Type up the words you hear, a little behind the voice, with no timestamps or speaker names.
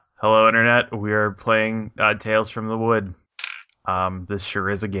Hello, Internet. We are playing Tales from the Wood. This sure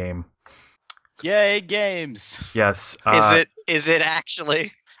is a game. Yay, games! Yes. Is it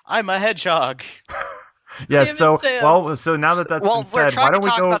actually? I'm a hedgehog. Yes. Damn it, So, Sam. so now that that's Well, been we're said, why trying to don't we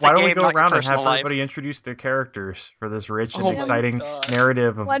talk go? about the Why don't we game, go not your around and have personal life. everybody introduce their characters for this rich and Oh my exciting God.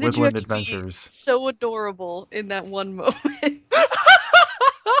 narrative of Why did you have woodland to be adventures? so adorable in that one moment?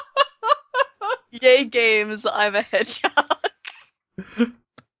 Yay, games! I'm a hedgehog.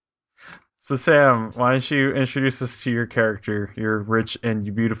 So, Sam, why don't you introduce us to your character, your rich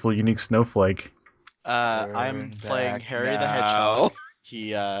and beautiful, unique snowflake? I'm Turn playing back Harry the now.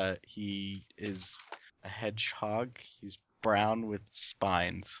 Hedgehog. He is a hedgehog. He's brown with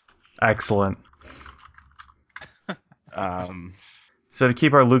spines. Excellent. Um, So, to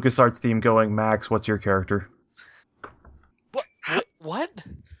keep our LucasArts theme going, Max, what's your character? What?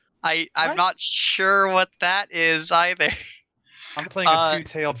 I'm What? not sure what that is either. I'm playing a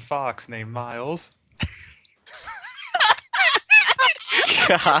two-tailed fox named Miles.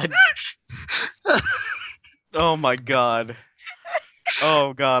 God. Oh my God.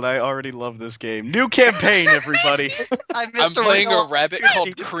 Oh God, I already love this game. New campaign, everybody. I'm I'm playing a Wiggle. rabbit He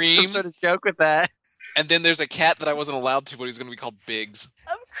called did Cream, Some sort of joke with that. and then there's a cat that I wasn't allowed to, but he's going to be called Biggs.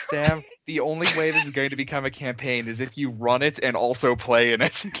 I'm crying. Sam, the only way this is going to become a campaign is if you run it and also play in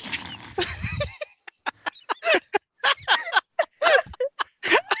it.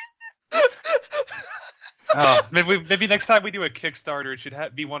 Maybe next time we do a Kickstarter, it should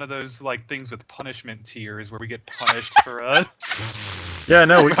be one of those like things with punishment tiers where we get punished for Yeah,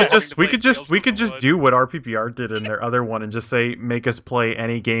 no, we Wanting could just to we play could Tales just we from could the just Wood. do what RPPR did in their other one and just say make us play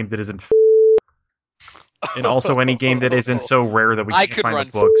any game that isn't and also any game that isn't so rare that we I can't could find run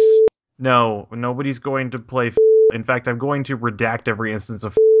the books. No, nobody's going to play In fact, I'm going to redact every instance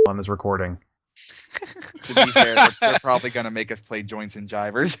of on this recording. To be fair, they're probably going to make us play joints and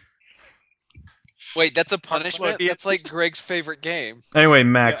jivers. Wait, that's a punishment? Lesbians. That's like Greg's favorite game. Anyway,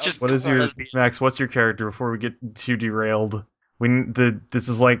 Max, Yeah, just what is your lesbians. Max? What's your character before we get too derailed? This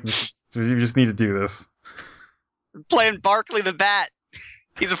is like you just need to do this. Playing Barkley the Bat.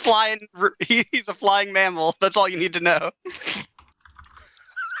 He's a flying mammal. That's all you need to know.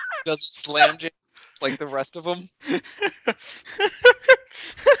 Does it slam jam like the rest of them?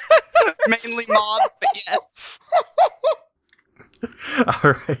 Mainly mobs, but yes.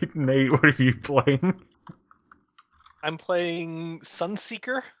 All right, Nate, what are you playing? I'm playing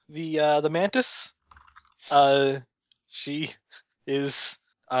Sunseeker, the mantis. She is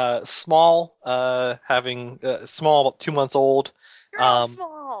small, having small, about 2 months old. You're all Um,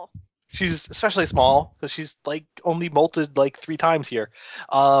 small. She's especially small because she's like only molted like 3 times here,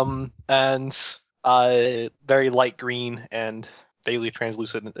 and very light green and vaguely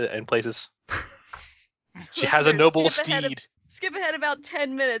translucent in places. She has a Listeners, noble skip ahead of- steed. Skip ahead about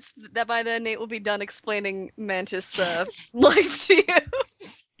 10 minutes. That by then Nate will be done explaining Mantis' life to you.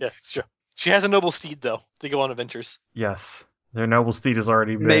 Yeah, it's true. She has a noble steed though to go on adventures. Yes, their noble steed has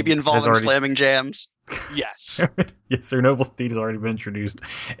already been Maybe has involving already- slamming jams. Yes. Yes, their noble steed has already been introduced.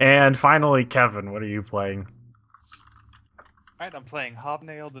 And finally, Kevin, what are you playing? Alright, I'm playing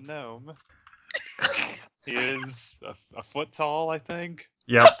Hobnail the Gnome. He is a foot tall, I think.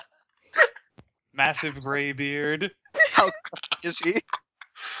 Yep. Massive gray beard. How crusty is he?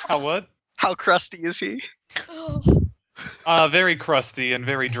 How what? How crusty is he? Very crusty and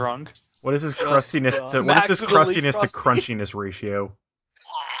very drunk. What is his crustiness God. to what is his Maximally crustiness to crusty. crunchiness ratio?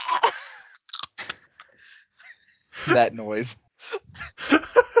 That noise.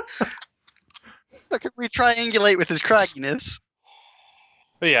 So can we triangulate with his cragginess?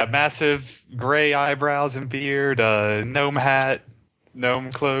 But yeah, massive gray eyebrows and beard, gnome hat,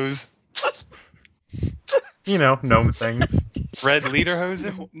 gnome clothes, You know, gnome things. red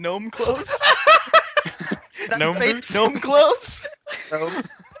lederhosen, Gnome clothes? gnome boots. Gnome clothes?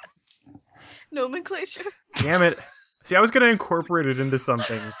 Nomenclature. Damn it. See, I was gonna incorporate it into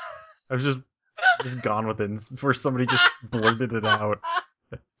something. I was just gone with it before somebody just blurted it out.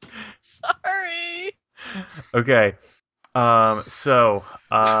 Sorry. Okay. So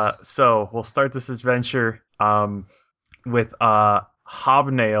we'll start this adventure with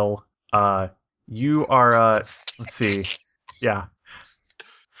Hobnail. You are let's see. Yeah.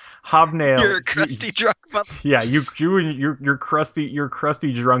 Hobnail. You're a crusty drunk mother. Yeah, you and your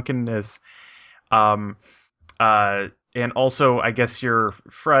crusty drunkenness. And also I guess your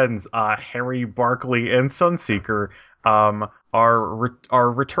friends Harry, Barkley, and Sunseeker are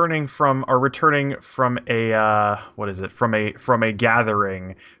returning from a what is it? From a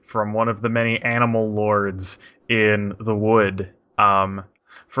gathering from one of the many animal lords in the wood.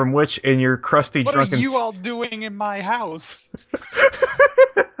 From which in your crusty What drunken are you all doing in my house?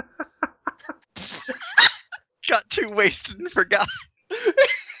 you wasted and forgot.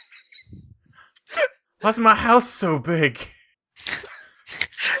 Why's my house so big?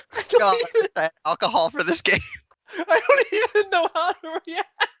 God, I had alcohol for this game. I don't even know how to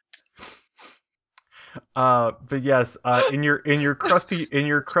react. But yes, in your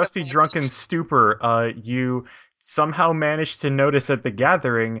crusty drunken stupor, you somehow managed to notice at the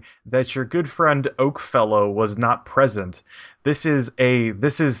gathering that your good friend Oakfellow was not present. This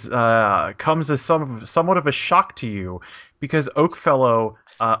comes as somewhat of a shock to you, because Oakfellow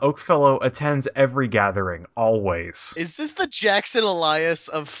attends every gathering, always. Is this the Jackson Elias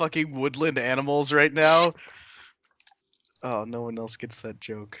of fucking woodland animals right now? Oh, no one else gets that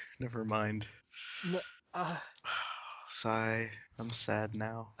joke. Never mind. Sigh. I'm sad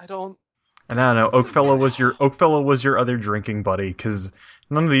now. I don't. And I don't know, Oakfellow was your other drinking buddy, because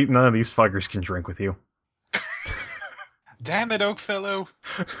none of these fuckers can drink with you. Damn it, Oakfellow.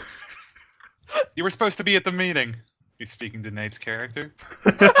 You were supposed to be at the meeting. He's speaking to Nate's character.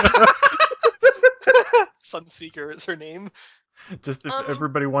 Sunseeker is her name. Just if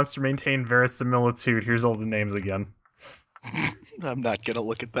everybody wants to maintain verisimilitude, here's all the names again. I'm not gonna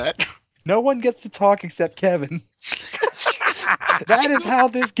look at that. No one gets to talk except Kevin. That is how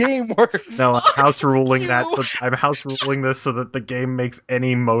this game works. No, I'm house ruling that. So I'm house ruling this so that the game makes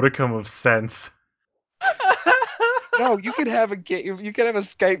any modicum of sense. No, you can have a game. You can have a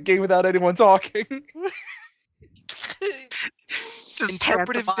Skype game without anyone talking. Just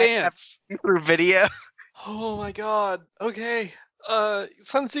Interpretive pantomime dance. through video. Oh my god. Okay.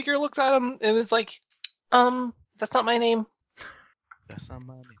 Sunseeker looks at him and is like, that's not my name. That's not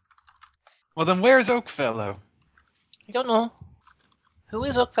my name. Well, then where's Oakfellow? I don't know. Who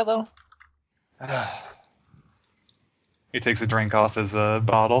is Oakfellow? He takes a drink off his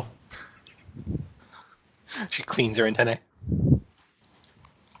bottle. She cleans her antennae.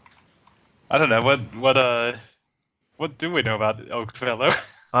 I don't know what do we know about Oakfellow?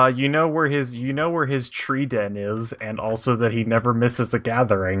 You know where his tree den is, and also that he never misses a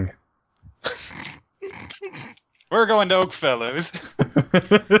gathering. We're going to Oakfellow's.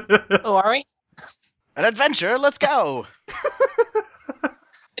 Oh, are we? An adventure, let's go!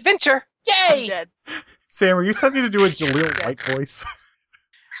 Adventure! I'm Yay! dead. Sam, are you telling me to do a Jaleel White voice?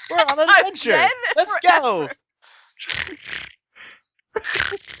 We're on an I'm adventure! dead Let's forever. go!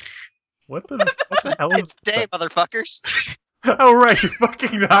 What the hell is Day, that? motherfuckers. Oh right, you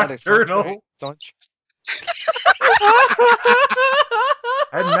fucking That is nocturnal.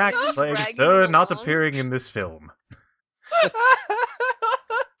 And Max Just playing dragging Sir it not along. appearing in this film.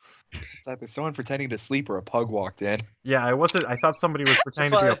 It's either someone pretending to sleep or a pug walked in. Yeah, I thought somebody was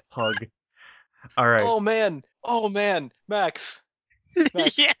pretending to be a pug. Alright. Oh man, Max.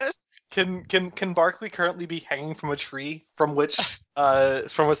 Max. Yes. Can Barkley currently be hanging from a tree from which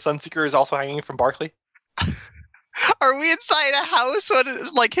Sunseeker is also hanging from Barkley? Are we inside a house? What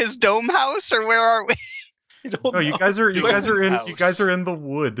is like his dome house, or where are we? I don't No, know. you guys are House. you guys are in the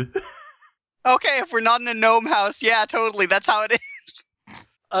wood. Okay, if we're not in a gnome house, yeah, totally. That's how it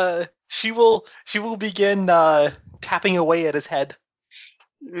is. She will begin tapping away at his head.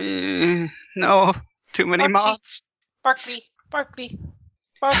 No, too many Barkley. moths. Barkley.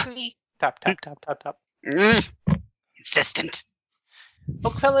 Tap tap tap tap tap. Insistent.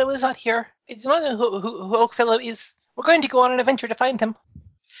 Oakfellow is not here. I do not know who Oakfellow is. We're going to go on an adventure to find him.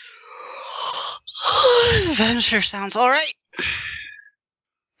 Adventure sounds all right.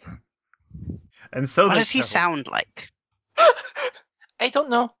 And so What they does he travel. sound like? I don't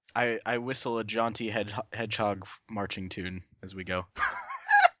know. I whistle a jaunty hedgehog marching tune as we go.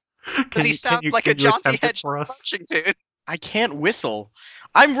 Does he sound like a can you jaunty attempt it hedgehog for us? marching tune? I can't whistle.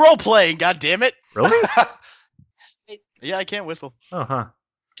 I'm role playing, goddammit! Really? Yeah, I can't whistle. Oh huh.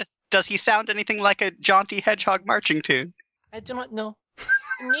 Does he sound anything like a jaunty hedgehog marching tune? I do not know.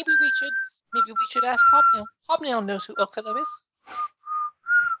 Maybe we should ask Hobnail. Hobnail knows who Oakfellow is.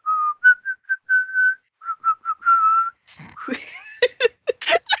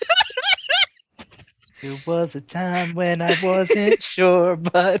 There was a time when I wasn't sure,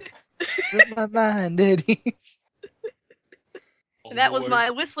 but with my mind at ease. That was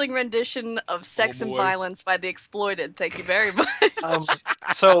my whistling rendition of Sex and boy. Violence by The Exploited. Thank you very much.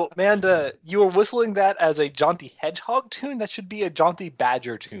 So, Amanda, you were whistling that as a jaunty hedgehog tune? That should be a jaunty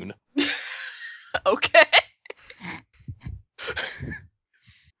badger tune. Okay.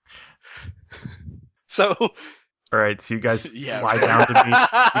 So, All right, so you guys Yeah. fly down to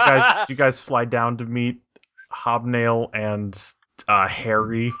meet. You guys fly down to meet Hobnail and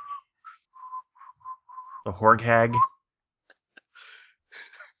Harry, the Horghag.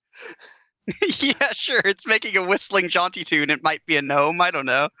 Yeah, sure. It's making a whistling jaunty tune. It might be a gnome. I don't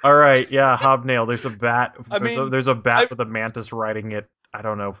know. All right, yeah, hobnail. There's a bat. I mean, there's a bat with a mantis riding it. I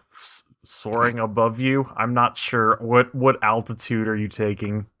don't know, soaring above you. I'm not sure. What altitude are you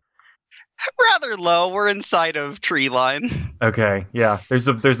taking? Rather low. We're inside of tree line. Okay, yeah. There's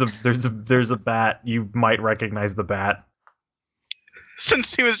a bat. You might recognize the bat.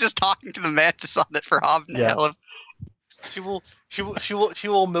 Since he was just talking to the mantis on it for Hobnail. She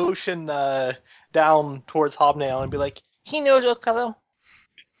will motion down towards Hobnail and be like, he knows Oakfellow.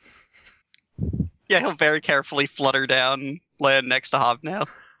 Yeah, he'll very carefully flutter down, land next to Hobnail.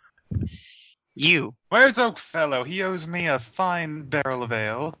 You. Where's Oakfellow? He owes me a fine barrel of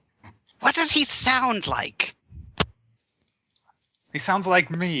ale. What does he sound like? He sounds like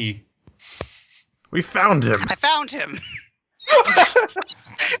me. We found him. I found him.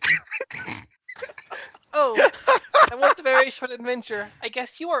 Oh, that was a very short adventure. I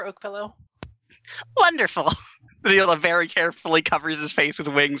guess you are Oakfellow. Wonderful. Neela very carefully covers his face with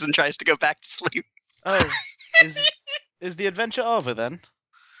wings and tries to go back to sleep. Oh, is the adventure over then?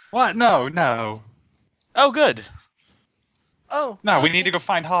 What? No. Oh, good. Oh. No, we need to go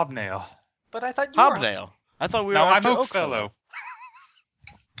find Hobnail. But I thought you were. Hobnail. I thought we were No, I'm after Oakfellow.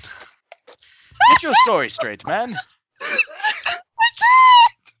 Get your story straight, man.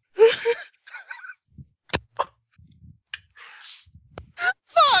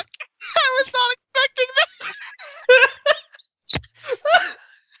 Fuck! I was not expecting that!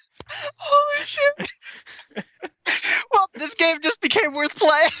 Holy shit! Well, this game just became worth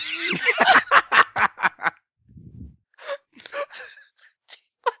playing.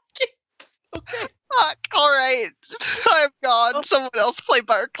 Okay. Fuck, alright. I'm gone. Someone else play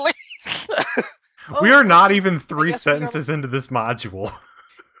Barkley. We are not even I 3 guess we are- sentences into this module.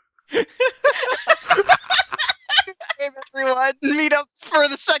 Hey, everyone, meet up for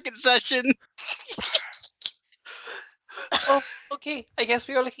the second session. Oh, okay. I guess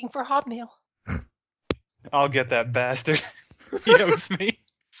we are looking for Hobnail. I'll get that bastard. He owes me.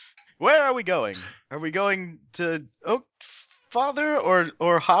 Where are we going? Are we going to Oakfather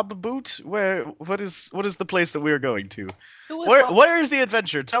or Hobboot? What is the place that we are going to? Who is Where is the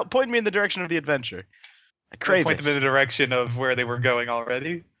adventure? Point me in the direction of the adventure. I crave Point it. them in the direction of where they were going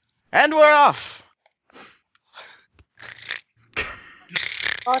already. And we're off.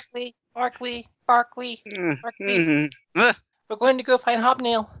 Barkley. Mhm. We're going to go find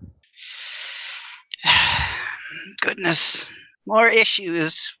Hobnail. Goodness. More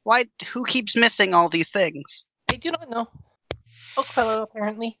issues. Why? Who keeps missing all these things? I do not know. Oakfellow,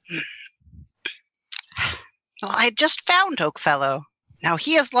 apparently. Well, I just found Oakfellow. Now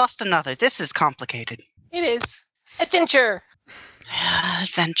he has lost another. This is complicated. It is. Adventure!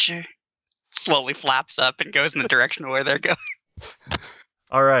 Adventure. Slowly flaps up and goes in the direction of where they're going.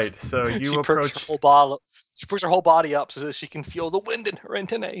 All right, so you She approach. perks her whole body up so that she can feel the wind in her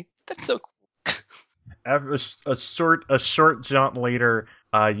antennae. That's so cool. After a short jaunt later,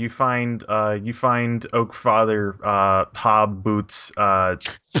 you find Oakfather Hob Boots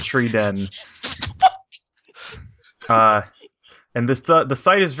tree den. And the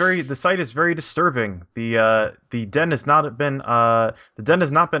site is very disturbing. The den has not been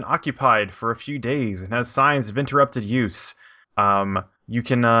occupied for a few days and has signs of interrupted use. You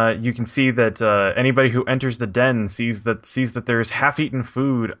can see that anybody who enters the den sees that there's half-eaten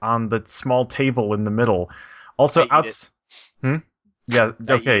food on the small table in the middle. Also, Yeah.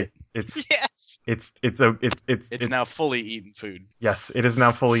 Okay. Yes. It's now fully eaten food. Yes, it is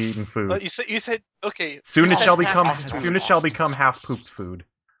now fully eaten food. You said okay. Soon it you shall said become half- half pooped food.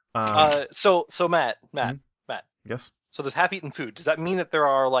 So Matt. Yes. So there's half-eaten food. Does that mean that there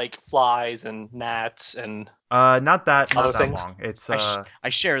are like flies and gnats and? Not that Other things? long. It's I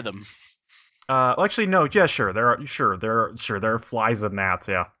share them. well, actually no. Yeah, sure. There are flies and gnats.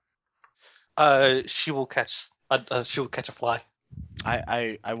 Yeah. She will catch a fly.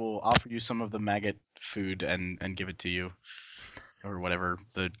 I will offer you some of the maggot food and give it to you, or whatever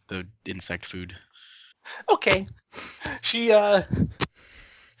the insect food. Okay. She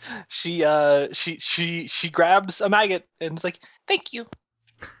grabs a maggot and is like, "Thank you."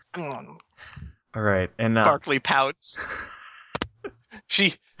 All right, and Barkley pouts.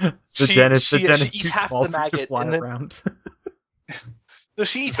 She the she- den is she- too she eats half small the for it to maggot fly and then- around. So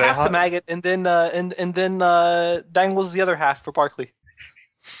she eats Say half hi. the maggot and then dangles the other half for Barkley.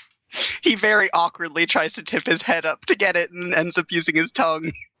 He very awkwardly tries to tip his head up to get it and ends up using his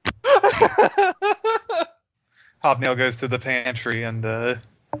tongue. Hobnail goes to the pantry and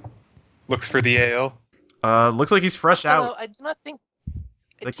Looks for the ale. Looks like he's fresh Although out. I do not think.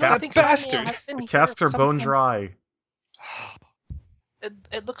 The I do not cask- think bastard. Hobnail has been The here casks are for bone some time. dry.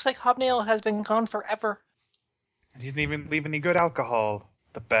 It looks like Hobnail has been gone forever. He didn't even leave any good alcohol.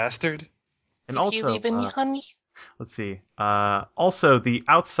 The bastard. And Did he also, leave any honey? let's see. Also, the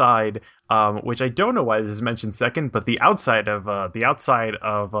outside, which I don't know why this is mentioned second, but the outside of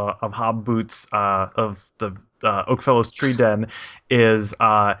Hob Boots of the Oakfellow's tree den is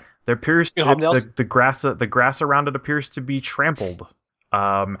there appears You know, the grass around it appears to be trampled.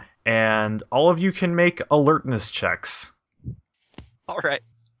 And all of you can make alertness checks. All right.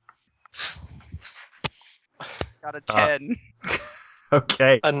 Got a 10.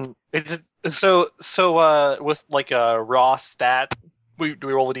 Okay. And is it so with like a raw stat? Do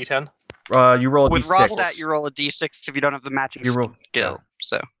we roll a d10? You roll a With d6. raw stat, you roll a d6 if you don't have the matching You roll- skill.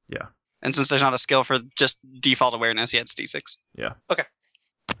 So. Yeah. And since there's not a skill for just default awareness, yeah, it's d6. All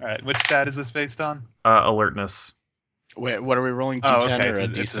right, which stat is this based on? Alertness. Wait, what are we rolling? Oh, D10 okay, or a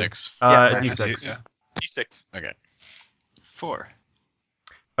it's a- D6? D6. Yeah. d6. Okay. 4.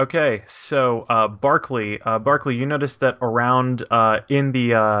 Okay, so Barkley, you notice that around in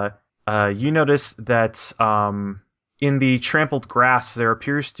the in the trampled grass there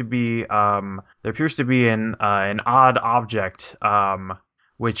appears to be an odd object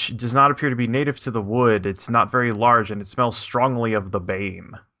which does not appear to be native to the wood. It's not very large and it smells strongly of the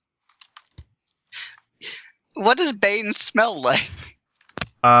bane. What does Bane smell like?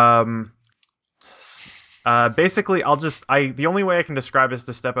 Basically, the only way I can describe this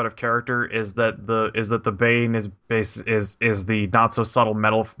to step out of character is that the bane is the not so subtle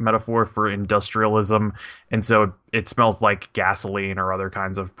metaphor for industrialism, and so it smells like gasoline or other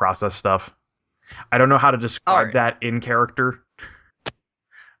kinds of processed stuff. I don't know how to describe that in character.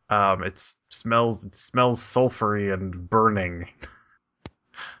 It smells sulfury and burning.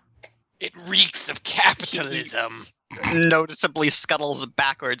 It reeks of capitalism. Noticeably scuttles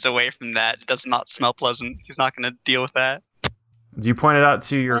backwards away from that. It does not smell pleasant. He's not going to deal with that. Do you point it out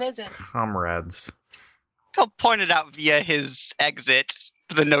to your What is it? comrades? He'll point it out via his exit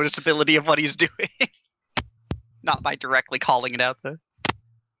for the noticeability of what he's doing. Not by directly calling it out, though.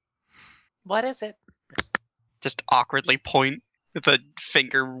 What is it? Just awkwardly point with a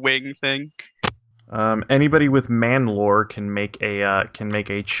finger wing thing. Anybody with man lore can make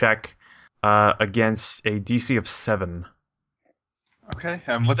a check against a DC of 7. Okay,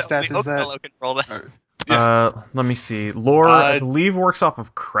 what stat The is that? Oakfellow can roll that. Let me see. Lore, I believe, works off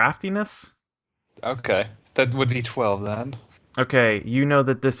of craftiness. Okay, that would be 12 then. Okay, you know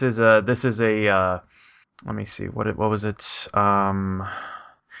that this is a. Let me see. What was it?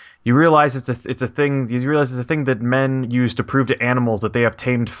 You realize it's a thing. You realize it's a thing that men use to prove to animals that they have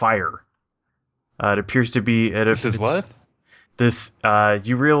tamed fire. It appears to be. This is what? This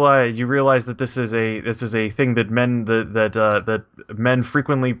you realize that this is a thing that men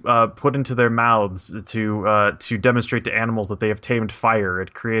frequently put into their mouths to demonstrate to animals that they have tamed fire.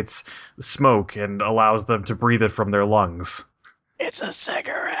 It creates smoke and allows them to breathe it from their lungs. It's a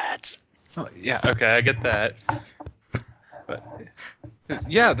cigarette. Oh, yeah, okay, I get that. But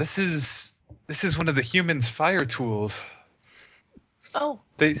yeah, this is one of the humans' fire tools. Oh,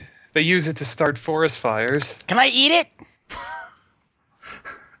 They use it to start forest fires. Can I eat it?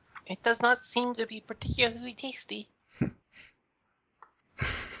 it does not seem to be particularly tasty.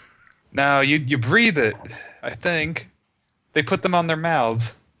 Now you breathe it, I think. They put them on their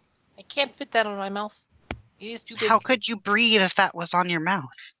mouths. I can't fit that on my mouth. It is too big. How could you breathe if that was on your mouth?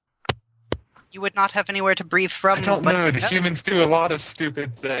 You would not have anywhere to breathe from. I don't but- know. The humans do a lot of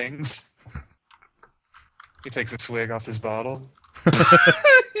stupid things. He takes a swig off his bottle.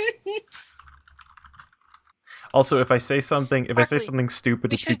 Also, if I say something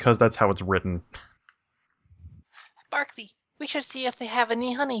stupid, it's should- because that's how it's written. Barkley, we should see if they have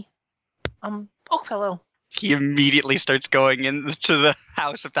any honey. Oakfellow. He immediately starts going into the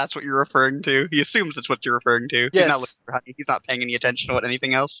house if that's what you're referring to. He assumes that's what you're referring to. He's Yes. not looking for honey. He's not paying any attention to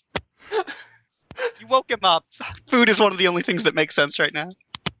anything else. You woke him up. Food is one of the only things that makes sense right now.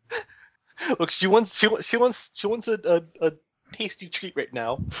 Look, she wants a tasty treat right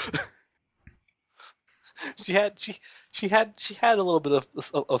now. she had a little bit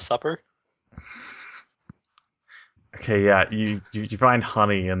of supper. Okay, yeah, you find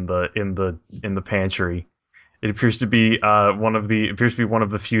honey in the pantry. It appears to be one of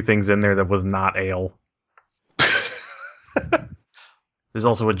the few things in there that was not ale. There's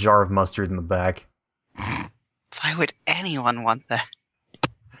also a jar of mustard in the back. Why would anyone want that?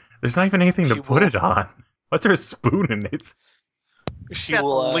 There's not even anything to She put will- it on. Why's there a spoon in it? She Got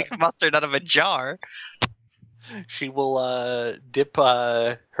will leaf mustard out of a jar. dip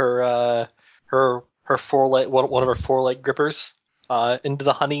her four-leg one of her four-leg grippers into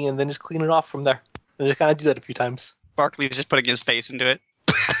the honey and then just clean it off from there. And just kind of do that a few times. Barkley's just putting his face into it.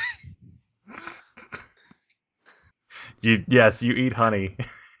 Yes, you eat honey.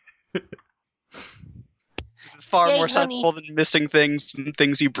 It's far Yay, more honey. sensible than missing things and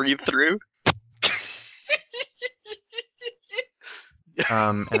things you breathe through.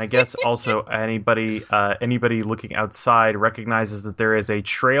 And I guess also anybody looking outside recognizes that there is a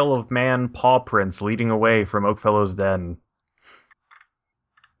trail of man paw prints leading away from Oakfellow's den.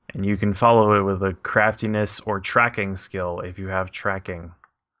 And you can follow it with a craftiness or tracking skill if you have tracking.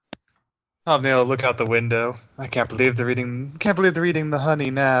 Hobnail, look out the window. I can't believe they're eating the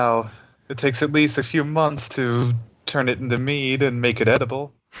honey now. It takes at least a few months to turn it into mead and make it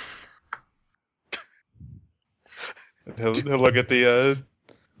edible. He'll look at the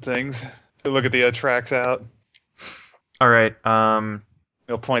things. He'll look at the tracks out. All right.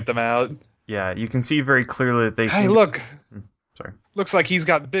 He'll point them out. Yeah, you can see very clearly that they. Hey, look! Sorry. Looks like he's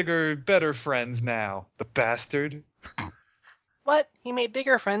got bigger, better friends now. The bastard. What? He made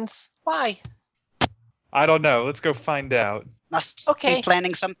bigger friends. Why? I don't know. Let's go find out. Must Okay. be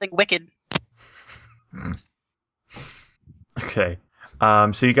planning something wicked. Okay.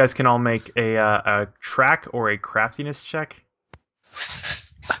 So you guys can all make a track or a craftiness check.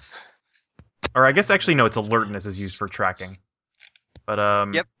 Or I guess actually no, it's alertness is used for tracking. But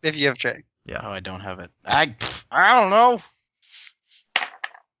Yep, if you have track. yeah. Oh, I don't have it. I don't know.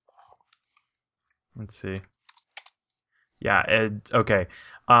 Let's see. Yeah, okay.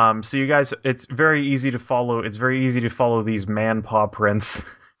 So you guys, it's very easy to follow. It's very easy to follow these man paw prints.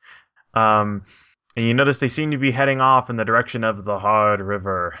 And you notice they seem to be heading off in the direction of the Hard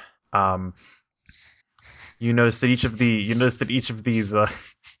River. You notice that each of these.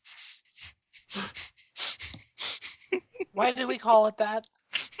 Why do we call it that?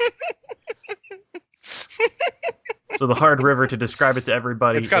 So the Hard River, to describe it to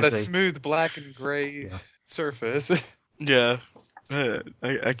everybody, It's got a is smooth black and gray surface. Yeah.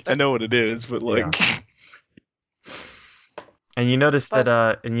 I know what it is, but like. And you notice that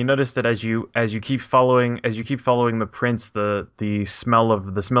as you keep following the prints, the smell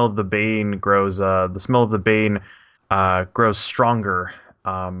of the bane grows. The smell of the bane grows stronger.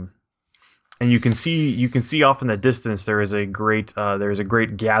 And you can see off in the distance there is a great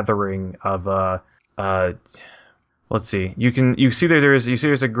gathering of let's see. You see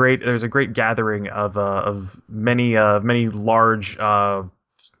there's a great gathering of many large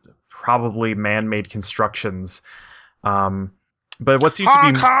probably man-made constructions. But what seems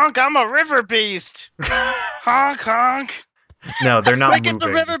to be Honk! I'm a river beast. Honk! no, they're not Wicked moving.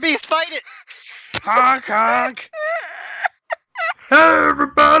 the river beast, fight it! Honk! Hey,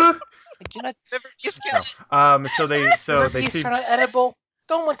 everybody! I do not. River beast, kill it! So they Beasts see, are not edible.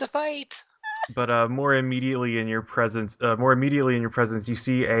 Don't want to fight. but more immediately in your presence, you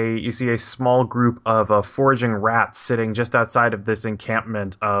see a small group of foraging rats sitting just outside of this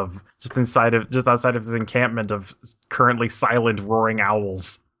encampment of currently silent roaring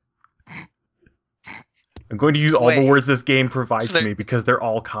owls. I'm going to use all the Wait. words this game provides So they're- me because they're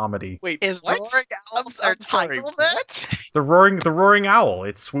all comedy. Wait, Is what? roaring owls our sorry, title then? what? The roaring owl.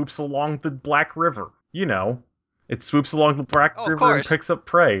 It swoops along the Black River. You know, it swoops along the Black Oh, of River and course. picks up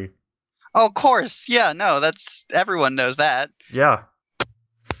prey. Oh, of course. Yeah, no, that's everyone knows that. Yeah.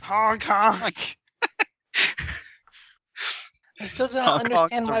 Honk! I still do not Hong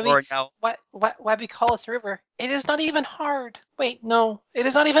understand Kong's a why roaring owl. why we call it a river. It is not even hard. Wait, no, it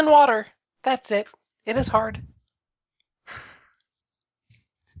is not even water. That's it. It is hard.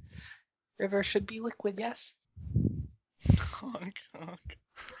 River should be liquid, yes. Honk!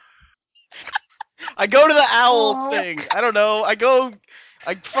 I go to the owl Oh. thing. I don't know. I go There's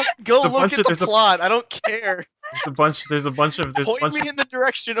a look bunch at of- the there's a- plot. I don't care. There's a bunch of Point me in the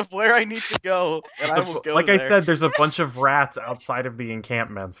direction of where I need to go, and I will go like I there. said, there's a bunch of rats outside of the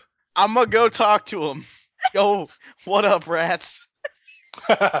encampment. I'm gonna go talk to him. Yo, what up, rats?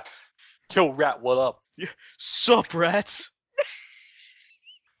 Yo, rat, what up? Sup, rats?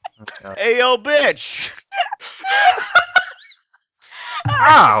 Yeah. Hey, yo, bitch!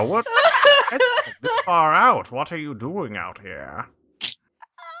 Ah, what? This far out. What are you doing out here?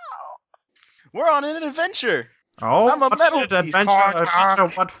 We're on an adventure. Oh, I'm a what's metal it, beast. adventure, Honk, adventure,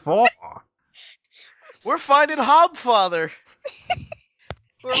 honk. what for? We're finding Hobfather.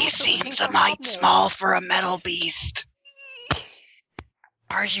 We're He also looking seems for a mite hobnails. small for a metal beast.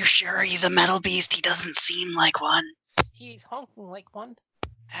 Are you sure he's a metal beast? He doesn't seem like one. He's honking like one.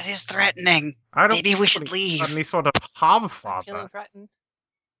 That is threatening. I don't Maybe we should think he's leave. Any sort of I'm feeling hobfather. threatened.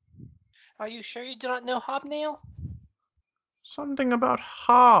 Are you sure you do not know Hobnail? Something about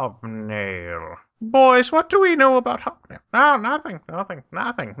Hobnail. Boys, what do we know about Hobnail? No, nothing.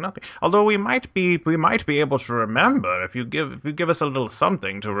 Although we might be able to remember if you give us a little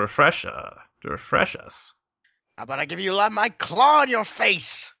something to refresh us. How about I give you my claw in your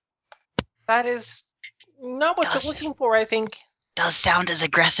face? That is not what Does- they're looking for, I think. Does sound as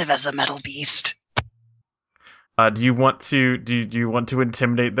aggressive as a metal beast. Do you want to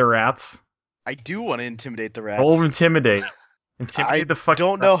intimidate the rats? I do want to intimidate the rats. Roll intimidate. I Intimidate the fucking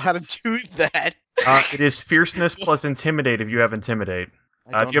don't know how to rats. do that. It is fierceness plus intimidate if you have intimidate.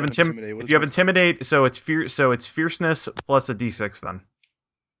 I If you have don't intimidate. What if is you have my- intimidate, so it's fierceness plus a d6 then.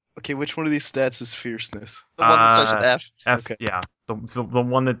 Okay, which one of these stats is fierceness? The one that starts with F. F, Okay. yeah, the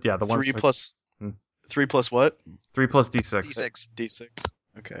one that the one 3 that's plus. Hmm. 3 plus what? 3 plus d6. D6. D6.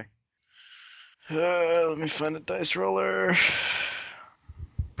 Okay. Let me find a dice roller.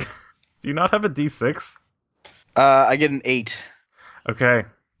 Do you not have a d6? I get an 8. Okay.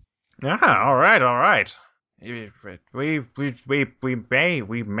 Yeah. All right. We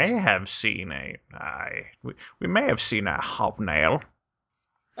may have seen a hobnail.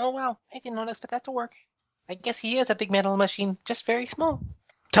 Oh wow, I did not expect that to work. I guess he is a big metal machine, just very small.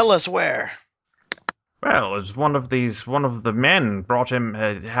 Tell us where. Well, it's one of the men brought him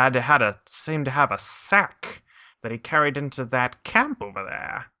seemed to have a sack that he carried into that camp over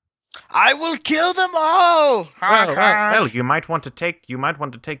there. I will kill them all. Well, you might want to take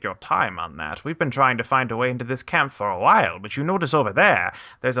your time on that. We've been trying to find a way into this camp for a while, but you notice over there,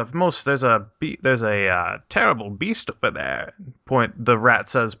 there's a terrible beast over there. The rat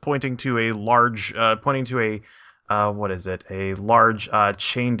says, pointing to a large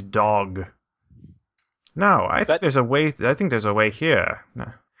chained dog. No, I think there's a way here.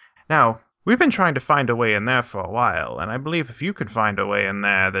 Now, we've been trying to find a way in there for a while, and I believe if you could find a way in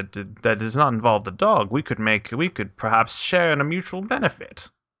there that does not involve the dog, we could perhaps share in a mutual benefit.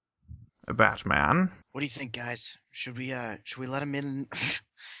 Batman. What do you think, guys? Should we let them in?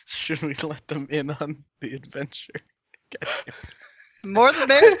 Should we let them in on the adventure? More than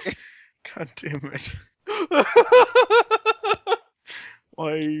merrier. God damn it.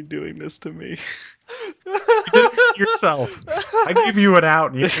 Why are you doing this to me? You did this to yourself. I gave you an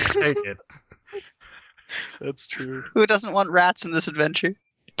out, and you didn't take it. That's true. Who doesn't want rats in this adventure?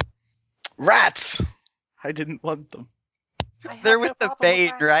 Rats! I didn't want them. I have They're no with the problem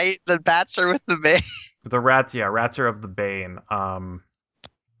Bane, that. right? The bats are with the Bane. The rats, yeah, rats are of the Bane. I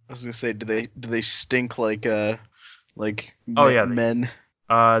was gonna say, do they stink like Oh, yeah, men?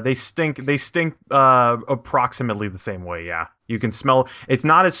 They stink approximately the same way, yeah. You can smell, it's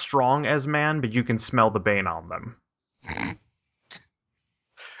not as strong as man, but you can smell the Bane on them.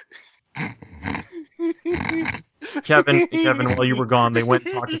 Kevin, while you were gone, they went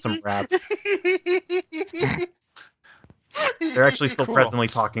and talked to some rats. They're actually still Cool. presently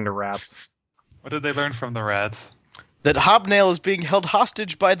talking to rats. What did they learn from the rats? That Hobnail is being held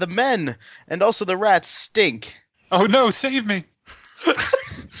hostage by the men, and also the rats stink. Oh no, save me!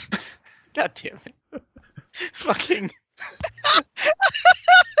 God damn it. Fucking.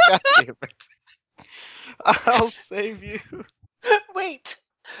 God damn it. I'll save you. Wait,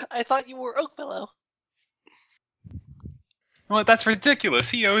 I thought you were Oakfellow. Well, that's ridiculous.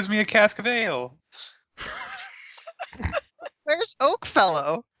 He owes me a cask of ale. Where's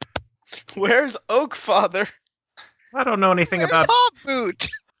Oakfellow? Where's Oakfather? I don't know anything Where's about. Hog Boot?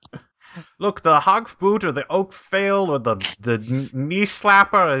 Look, the hog boot or the oak fail or the knee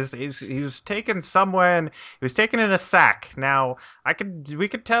slapper he was taken somewhere and he was taken in a sack. Now we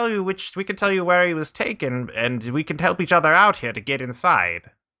could tell you where he was taken, and we can help each other out here to get inside.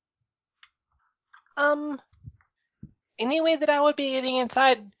 Any way that I would be getting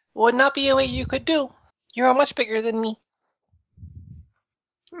inside would not be a way you could do. You're much bigger than me.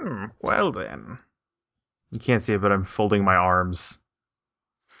 Well then. You can't see it, but I'm folding my arms.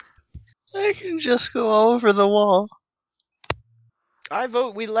 I can just go over the wall. I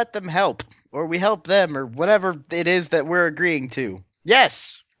vote we let them help. Or we help them, or whatever it is that we're agreeing to.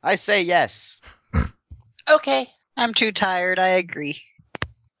 Yes! I say yes. Okay, I'm too tired, I agree.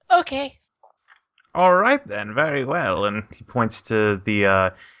 okay. All right then, very well. And he points to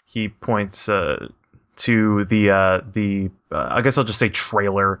the I guess I'll just say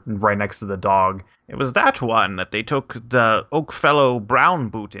trailer right next to the dog. It was that one that they took the Oakfellow Brown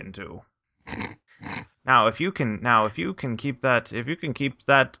Boot into. Now, if you can keep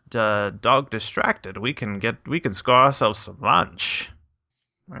that dog distracted, we can score ourselves some lunch.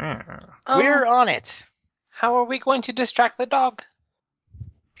 Yeah. We're on it. How are we going to distract the dog?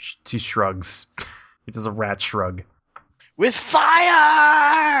 He shrugs. He does a rat shrug. With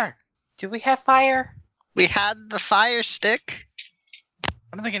fire! Do we have fire? We had the fire stick.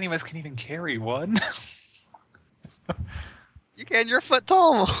 I don't think any of us can even carry one. You can. You're a foot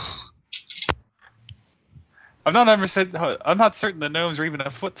tall. I'm not certain the gnomes are even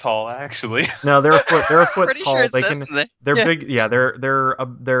a foot tall, actually. No, they're a foot. They're a foot Pretty tall. sure it They says can. that. They're Yeah. big. Yeah,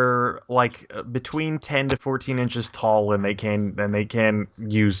 they're like between 10 to 14 inches tall, and they can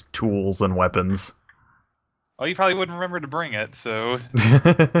use tools and weapons. Well, you probably wouldn't remember to bring it, so...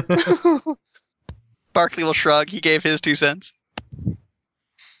 Barkley will shrug. He gave his 2 cents.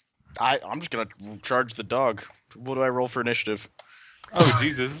 I'm just gonna charge the dog. What do I roll for initiative? Oh,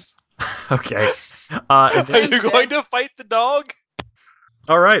 Jesus. Okay. Are you going to fight the dog?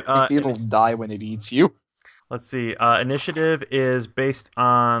 All right. It'll die when it eats you. Let's see. Initiative is based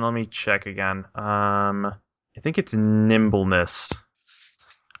on. Let me check again. I think it's nimbleness.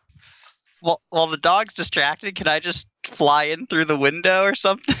 Well, while the dog's distracted, can I just fly in through the window or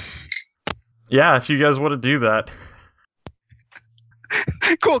something? Yeah, if you guys want to do that.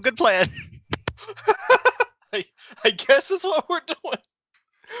 Cool, good plan. I guess that's what we're doing.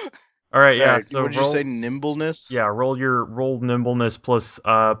 All right. Yeah. Alright, So what did you say? Nimbleness. Yeah. Roll nimbleness plus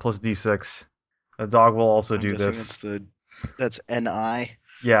d6. The dog will also I'm do guessing this. That's NI.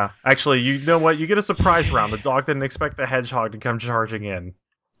 Yeah. Actually, you know what? You get a surprise round. The dog didn't expect the hedgehog to come charging in.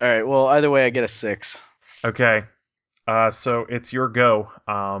 All right. Well, either way, I get a 6. Okay. So it's your go.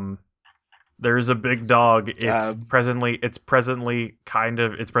 There's a big dog. It's presently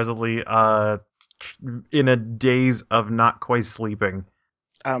in a daze of not quite sleeping.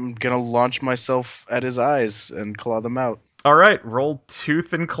 I'm gonna launch myself at his eyes and claw them out. All right, roll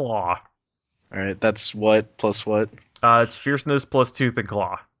tooth and claw. All right. That's what plus what? It's fierceness plus tooth and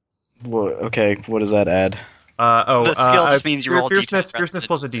claw. Okay. What does that add? The skill just means you roll a fierceness. D10 rather Fierceness than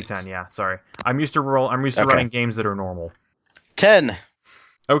plus a D6. D10. Yeah, sorry. I'm used to running games that are normal. 10.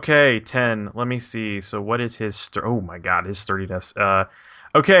 Okay, 10. Let me see. So what is his oh my god, his sturdiness.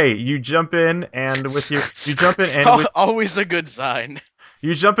 Okay, you jump in and Always a good sign.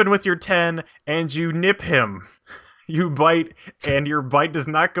 you jump in with your 10 and you nip him. You bite and your bite does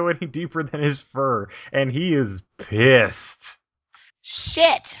not go any deeper than his fur and he is pissed.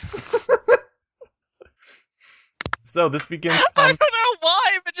 Shit. So this begins I don't know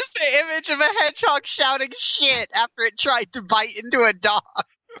why, but just the image of a hedgehog shouting shit after it tried to bite into a dog.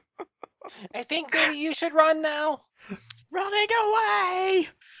 I think maybe you should run now. Running away.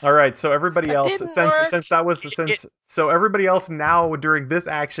 All right, so everybody That else, didn't work. So everybody else now during this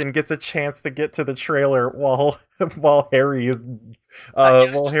action gets a chance to get to the trailer while Harry is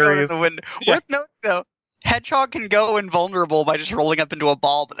the window. Worth noting though, hedgehog can go invulnerable by just rolling up into a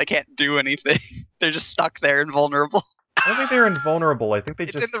ball, but they can't do anything. They're just stuck there invulnerable. I don't think they're invulnerable. I think they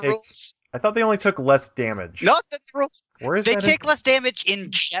It's just in the take. rules. I thought they only took less damage. No, that's the rules. Where is They that? take less damage in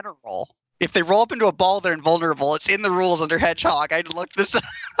general. If they roll up into a ball, they're invulnerable. It's in the rules under hedgehog. I looked this up.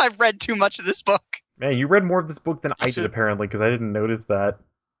 I've read too much of this book. Man, you read more of this book than I did apparently, because I didn't notice that.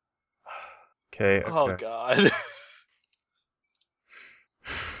 Okay. Oh god.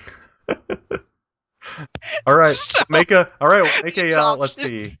 All right. So Make a. Let's exhausted.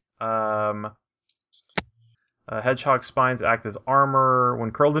 see. Hedgehog spines act as armor.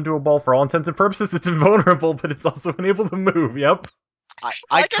 When curled into a ball, for all intents and purposes, it's invulnerable, but it's also unable to move. Yep.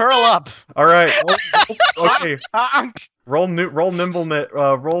 I curl up. All right. Okay. Roll nimbleness.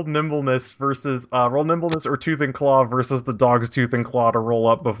 Roll nimbleness versus roll nimbleness or tooth and claw versus the dog's tooth and claw to roll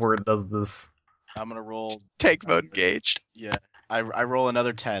up before it does this. I'm gonna roll. Take mode engaged. Yeah. I roll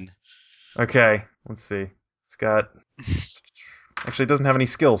another 10. Okay. Let's see. It's got. Actually, it doesn't have any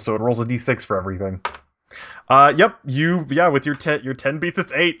skills, so it rolls a d6 for everything. Yep. With your 10 beats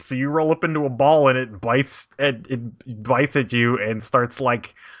its 8, so you roll up into a ball and it bites at you and starts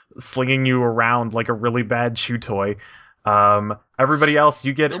like slinging you around like a really bad chew toy. Everybody else,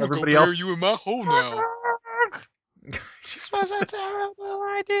 you get everybody else. you in my hole now. This was a terrible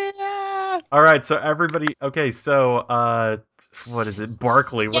idea. All right, so everybody. Okay, so what is it,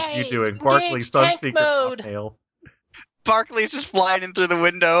 Barkley? What are you Yay, doing, Barkley? engage tank Sunseeker, mode. Hotmail. Barkley's just flying in through the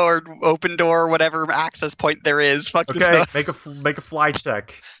window or open door or whatever access point there is. Fuck this Okay, stuff. make a fly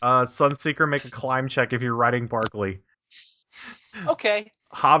check. Sunseeker, make a climb check if you're riding Barkley. Okay.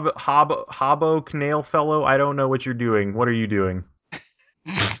 Hobo Nail Fellow, I don't know what you're doing. What are you doing?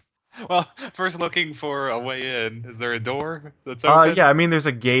 Well, first looking for a way in. Is there a door that's open? Yeah, I mean there's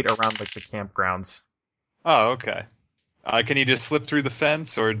a gate around like the campgrounds. Oh, okay. Can he just slip through the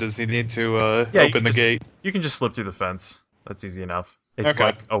fence, or does he need to Yeah, open the gate? You can just slip through the fence. That's easy enough. It's Okay.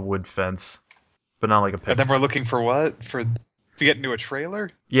 like a wood fence, but not like a And picket then we're fence. looking for what? To get into a trailer?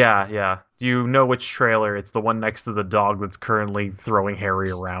 Yeah. Do you know which trailer? It's the one next to the dog that's currently throwing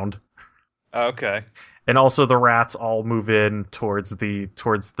Harry around. Okay. And also the rats all move in towards the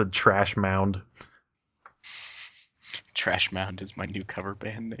trash mound. Trash Mound is my new cover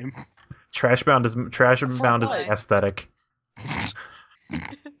band name. Trash mound is my aesthetic.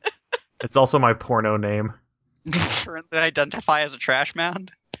 It's also my porno name. Currently identify as a trash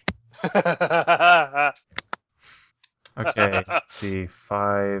mound. Okay, let's see.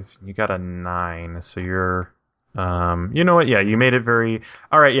 5. You got a 9, so you're. You know what? Yeah, you made it very.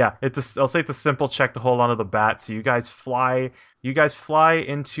 All right, yeah. I'll say it's a simple check to hold onto the bat. So you guys fly. You guys fly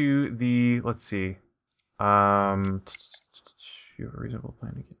into the. Let's see. You have a reasonable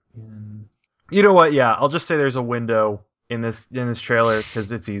plan to get in. You know what? Yeah, I'll just say there's a window in this trailer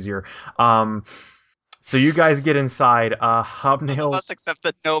because it's easier. So you guys get inside. Hobnail. Must accept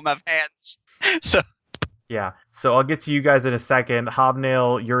that Gnome have hands. So. Yeah, so I'll get to you guys in a second.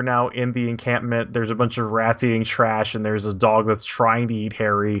 Hobnail, you're now in the encampment. There's a bunch of rats eating trash, and there's a dog that's trying to eat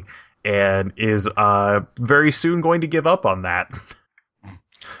Harry, and is very soon going to give up on that.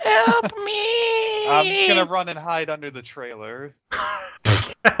 Help me! I'm gonna run and hide under the trailer.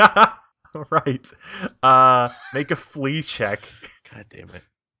 Right. Make a flee check. God damn it.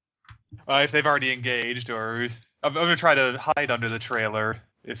 If they've already engaged, or I'm gonna try to hide under the trailer.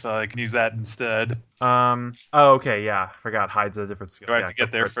 If I can use that instead. Oh, okay, yeah. Forgot hide's a different skill. Do I have to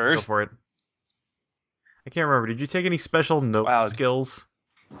get there first? Go for it. I can't remember. Did you take any special note skills?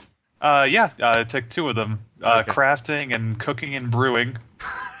 Yeah. I took 2 of them. Okay. Crafting and cooking and brewing.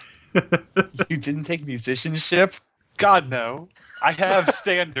 You didn't take musicianship? God, no. I have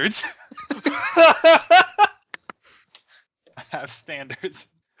standards. I have standards.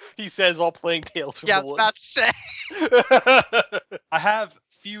 He says while playing Tales from Yeah, the I was Woods. about to say. I have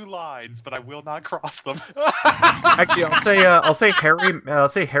few lines, but I will not cross them. Actually, I'll say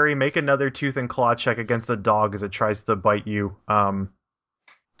Harry, make another tooth and claw check against the dog as it tries to bite you.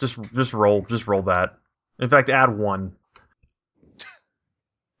 Just roll that. In fact, add 1.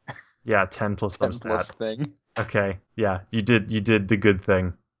 Yeah, 10 plus some 10 stat. plus thing. Okay, yeah, you did the good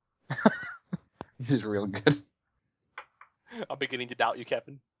thing. This is real good. I'm beginning to doubt you,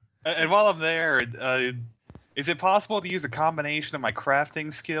 Kevin. And while I'm there, is it possible to use a combination of my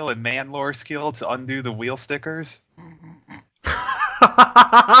crafting skill and manlore skill to undo the wheel stickers?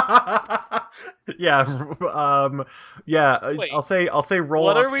 Yeah, Wait, I'll say roll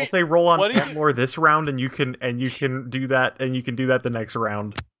what on. are we- I'll say roll on what is- more this round, and you can do that the next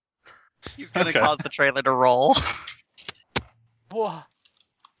round. He's gonna Okay. cause the trailer to roll. Whoa.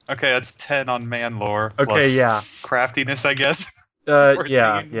 Okay, that's 10 on manlore. Okay, plus yeah. craftiness, I guess.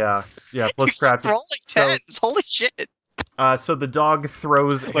 Yeah. Plus crafty. Rolling So- 10s. Holy shit. So the dog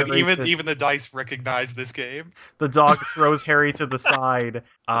throws Look, Harry even the dice recognize this game. the dog throws Harry to the side,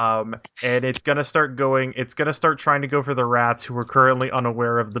 and it's gonna start trying to go for the rats who are currently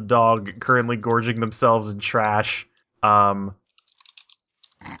unaware of the dog currently gorging themselves in trash.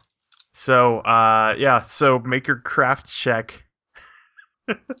 So make your craft check.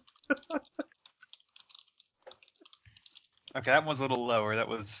 Okay, that one's a little lower. That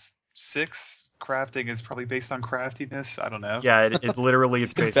was 6. Crafting is probably based on craftiness. I don't know. Yeah, it literally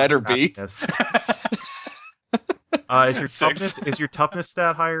is based better on be. craftiness. Is 6. your toughness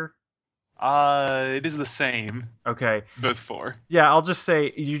stat higher? It is the same. Okay. Both 4. Yeah, I'll just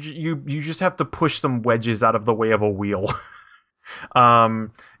say you just have to push some wedges out of the way of a wheel.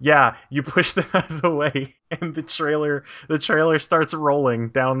 Yeah, you push them out of the way, and the trailer starts rolling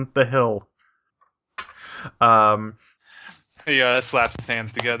down the hill. He slaps his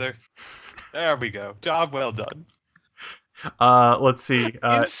hands together. There we go. Job well done. Let's see.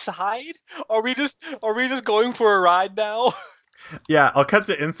 Inside? Are we just going for a ride now? Yeah, I'll cut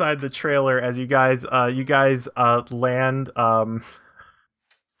to inside the trailer as you guys land.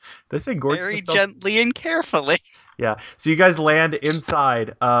 They say gorgeous. Very gently and carefully. Yeah, so you guys land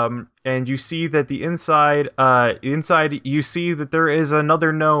inside, and you see that the inside you see that there is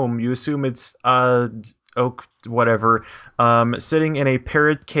another gnome. You assume it's oak, whatever, sitting in a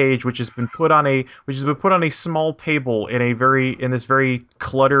parrot cage, which has been put on a small table in this very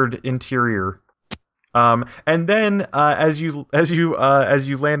cluttered interior. And then as you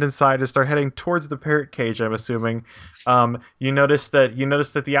land inside and start heading towards the parrot cage, I'm assuming, you notice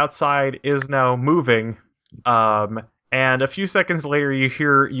that the outside is now moving. And a few seconds later, you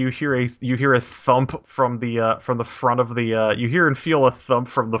hear a thump from the front of the you hear and feel a thump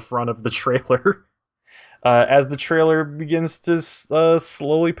from the front of the trailer, as the trailer begins to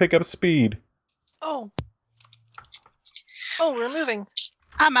slowly pick up speed. Oh, we're moving.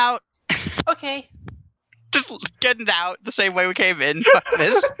 I'm out. Okay. Just getting out the same way we came in. Fuck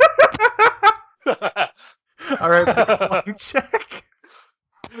this. All right, make a flying check.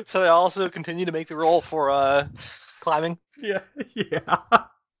 So I also continue to make the roll for climbing. Yeah.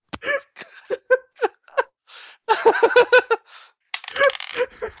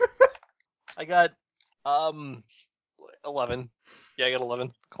 I got 11. Yeah, I got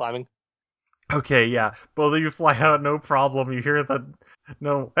 11 climbing. Okay, yeah. Both of you fly out, no problem. You hear the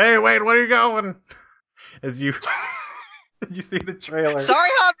no. Hey, wait, where are you going? As you you see the trailer. Sorry,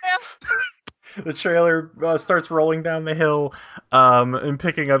 Hobnail. The trailer starts rolling down the hill, and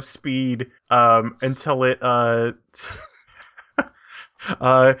picking up speed, until it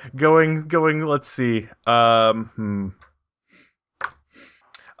going. Let's see. Going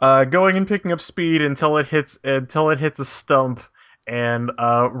and picking up speed until it hits a stump and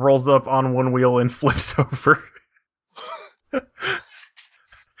rolls up on one wheel and flips over.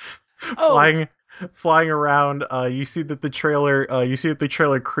 Flying around, you see that the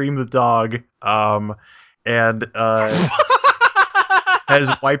trailer creamed the dog, and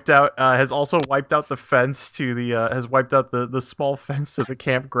has also wiped out the fence to the has wiped out the small fence to the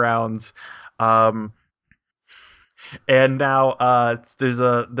campgrounds, and now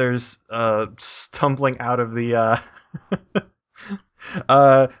there's stumbling out of the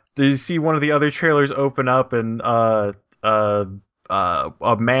you see one of the other trailers open up, and a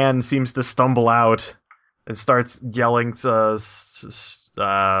man seems to stumble out and starts yelling something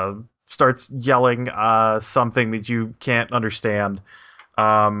that you can't understand,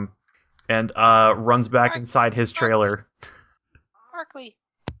 and runs back inside his trailer. Barkley.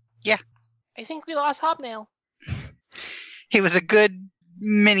 Yeah. I think we lost Hobnail. He was a good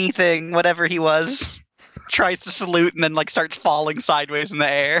mini thing, whatever he was. Tries to salute and then starts falling sideways in the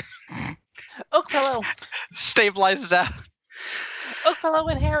air. Oakfellow. Stabilizes out. Oakfellow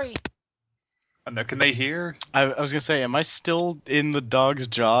and Harry. No, can they hear? I was gonna say, am I still in the dog's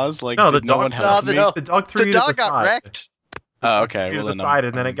jaws? Like, No, did the no dog- one help me? The dog threw you to the got side. wrecked. Oh, okay. Threw you Well, to the then side,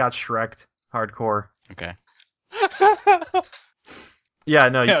 and then it got Shrek'd hardcore. Okay. Yeah,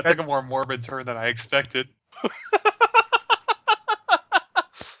 no, Yeah, you it guys, took a more morbid turn than I expected.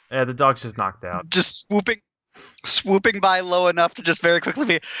 yeah, the dog's just knocked out. Just swooping by low enough to just very quickly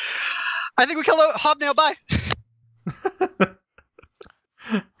be, I think we killed Hobnail, bye.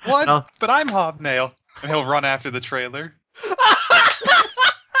 What? No. But I'm Hobnail. And he'll run after the trailer.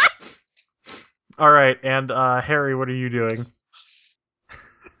 All right, and Harry, what are you doing?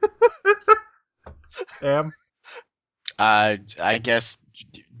 Sam? I guess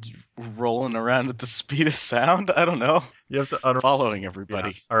rolling around at the speed of sound. I don't know. You have to Following everybody.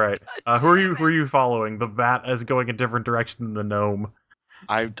 Yeah. All right. Who are you following? The bat is going a different direction than the gnome.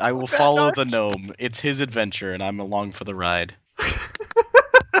 I will follow the gnome. It's his adventure, and I'm along for the ride.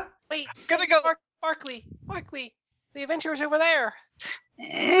 Wait, Gonna go. Barkley. The adventure's over there.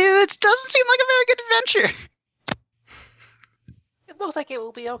 It doesn't seem like a very good adventure. It looks like it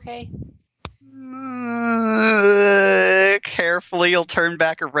will be okay. Carefully, you'll turn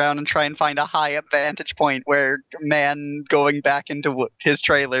back around and try and find a high up vantage point where a man going back into his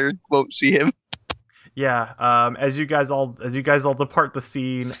trailer won't see him. Yeah. As you guys all depart the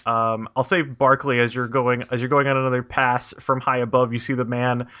scene, I'll say Barkley, as you're going on another pass from high above, you see the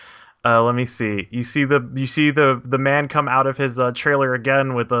man. Let me see. You see the man come out of his trailer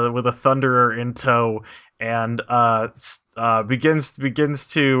again with a thunderer in tow, and begins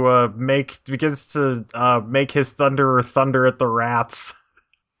to make his thunderer thunder at the rats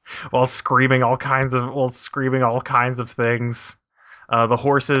while screaming all kinds of things. The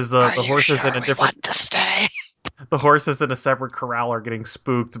horses in a different. The horses in a separate corral are getting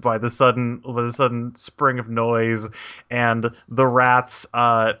spooked by the sudden spring of noise, and the rats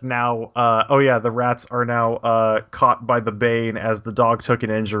the rats are now caught by the bane as the dog took an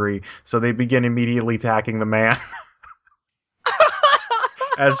injury, so they begin immediately attacking the man.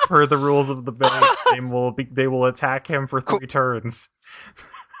 As per the rules of the bane, they will attack him for 3 turns.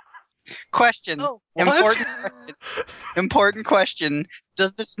 Question. Important question.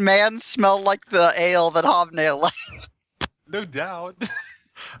 Does this man smell like the ale that Hobnail likes? No doubt.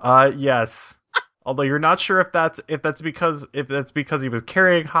 Yes. Although you're not sure if that's because he was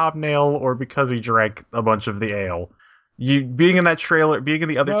carrying Hobnail or because he drank a bunch of the ale. Being in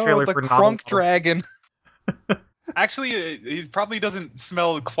the other trailer the for crunk dragon. Actually, it probably doesn't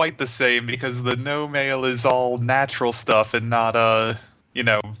smell quite the same because the gnome ale is all natural stuff and not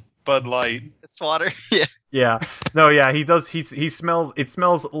Bud Light. It's water. Yeah. Yeah. No, yeah, he does. He smells. It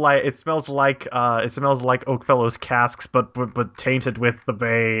smells like Oakfellow's casks, but tainted with the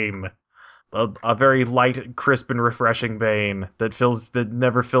bane. A very light, crisp, and refreshing bane that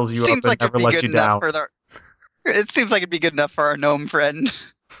never fills you up and never lets you down. It seems like it'd be good enough for our gnome friend.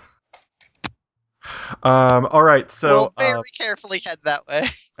 All right, so we'll very carefully head that way.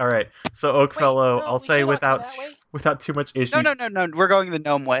 all right, so Oakfellow, no, I'll we say cannot go without that way. without too much issue. No. We're going the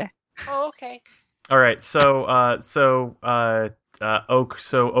gnome way. Oh, okay. All right, so Oak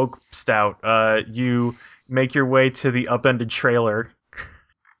Stout, you make your way to the upended trailer.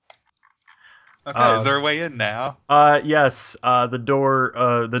 Okay, is there a way in now? Yes. The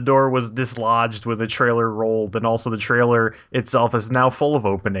door was dislodged when the trailer rolled, and also the trailer itself is now full of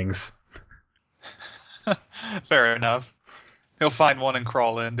openings. Fair enough. He'll find one and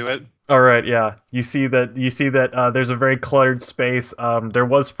crawl into it. All right, yeah. You see that there's a very cluttered space. There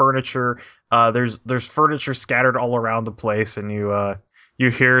was furniture. There's furniture scattered all around the place, and you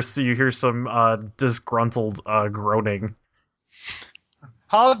hear some disgruntled groaning.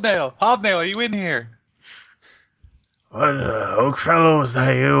 Hobnail, are you in here? What, Oak Fellow, is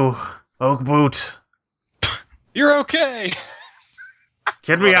that you? Oak Boot? You're okay.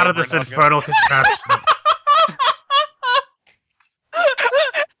 Get me out of this infernal contraption.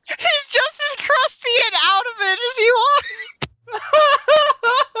 He's just as crusty and out of it as you are.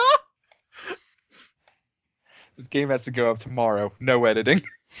 This game has to go up tomorrow. No editing.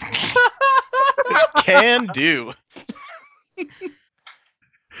 Can do.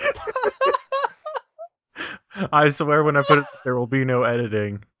 I swear when I put it, there will be no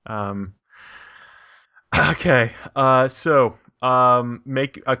editing. Okay, so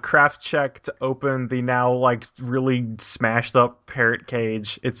make a craft check to open the now like really smashed up parrot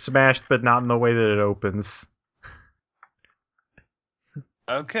cage. It's smashed, but not in the way that it opens.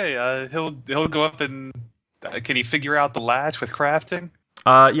 Okay, he'll go up and can he figure out the latch with crafting?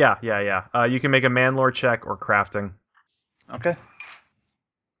 Yeah. You can make a manlore check or crafting. Okay.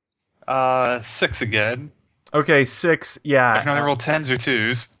 6 again. Okay, 6. Yeah. I can only roll 10s or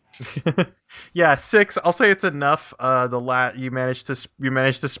 2s. Yeah, 6. I'll say it's enough. You managed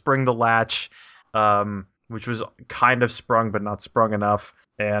to spring the latch, which was kind of sprung but not sprung enough,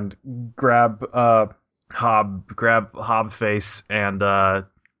 and grab Hobface, and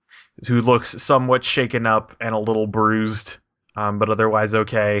who looks somewhat shaken up and a little bruised, but otherwise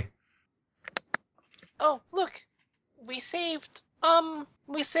okay. Oh, look. We saved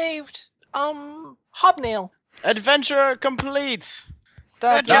Hobnail. Adventure complete.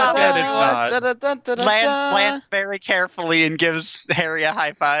 Good job. It's not. Lance very carefully and gives Harry a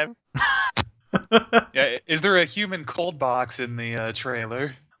high five. Yeah, is there a human cold box in the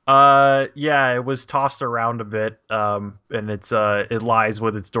trailer? Yeah, it was tossed around a bit, and it lies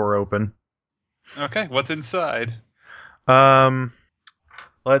with its door open. Okay, what's inside? Let's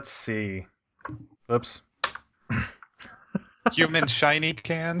see. Oops. Human shiny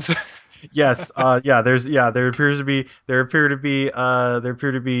cans. Yes. There appear to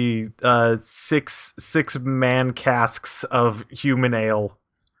be 6 man casks of human ale.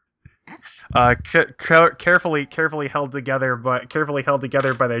 Carefully held together by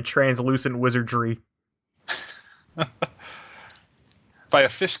their translucent wizardry. By a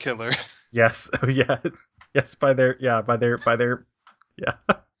fish killer. Yes. Oh yeah. Yes. By their. Yeah.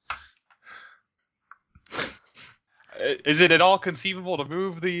 Is it at all conceivable to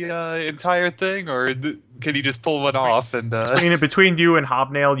move the entire thing, or can you just pull one off? And between you and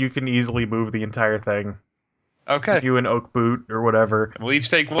Hobnail, you can easily move the entire thing. Okay. You and Oak Boot or whatever. We'll each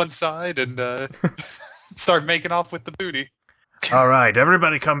take one side and start making off with the booty. All right,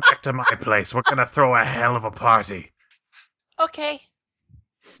 everybody, come back to my place. We're gonna throw a hell of a party. Okay.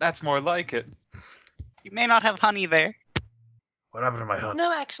 That's more like it. You may not have honey there. What happened to my honey?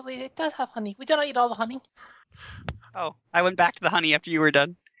 No, actually, it does have honey. We do not eat all the honey. Oh, I went back to the honey after you were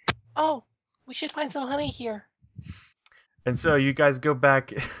done. Oh, we should find some honey here. And so you guys go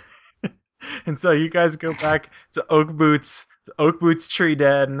back. To Oak Boots' tree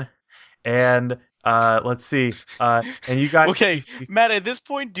den, and let's see. And you guys. Okay, Matt. At this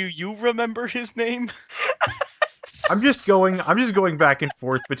point, do you remember his name? I'm just going back and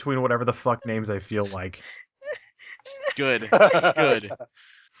forth between whatever the fuck names I feel like. Good. No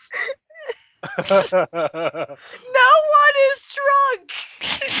one is drunk.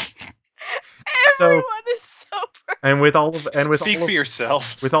 Everyone is sober. And with all of Speak for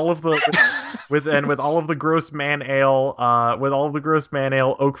yourself. With all of the gross man ale,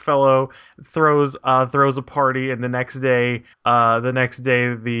 Oakfellow throws a party, and the next day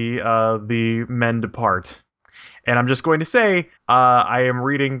the men depart. And I'm just going to say, I am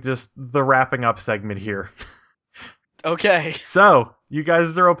reading just the wrapping up segment here. Okay. So you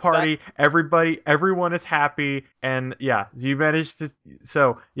guys throw a party. Everyone is happy, and yeah, you manage to.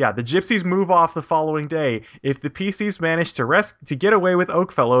 So yeah, the gypsies move off the following day. If the PCs manage to get away with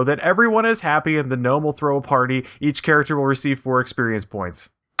Oakfellow, then everyone is happy, and the gnome will throw a party. Each character will receive 4 experience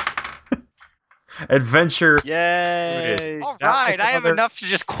points. Adventure. Yay! All That right, was I have another- enough to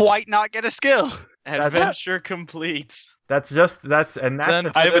just quite not get a skill. Adventure complete. That's I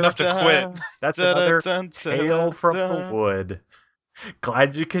have enough to quit. That's another tale from the wood.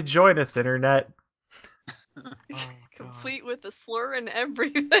 Glad you could join us, Internet. Complete with the slur and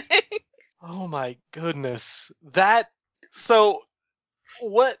everything. Oh my goodness. So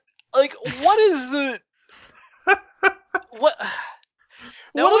what is the what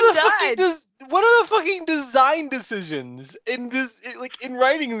No what one are the died. what are the fucking design decisions in this, like, in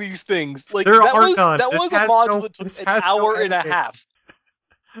writing these things? Like, There that are was none. that This was a has module no- that took this an has no hour and a ending. half.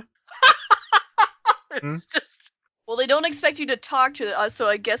 Hmm? It's just Well, they don't expect you to talk to us, so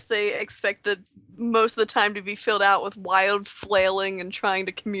I guess they expect that most of the time to be filled out with wild flailing and trying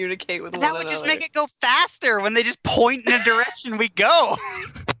to communicate with That one would another. just make it go faster when they just point in a direction we go.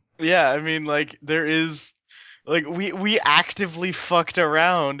 Yeah, I mean, like, there is... Like, we actively fucked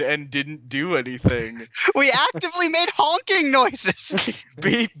around and didn't do anything. We actively made honking noises.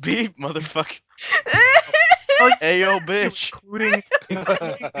 Beep, beep, motherfucker. Ayo, bitch.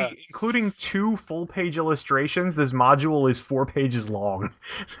 Including 2 full-page illustrations, this module is 4 pages long.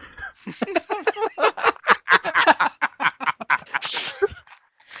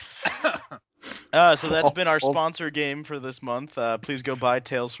 So that's been our sponsor game for this month. Please go buy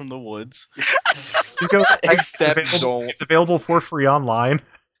Tales from the Woods. Just go, it's available for free online.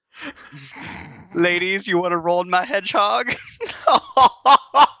 Ladies, you want to roll my hedgehog?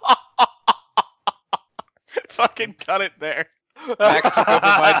 Fucking cut it there. Max took over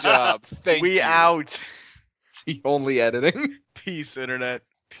my job. Thank you. We out. The only editing. Peace, Internet.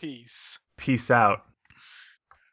 peace. Peace out.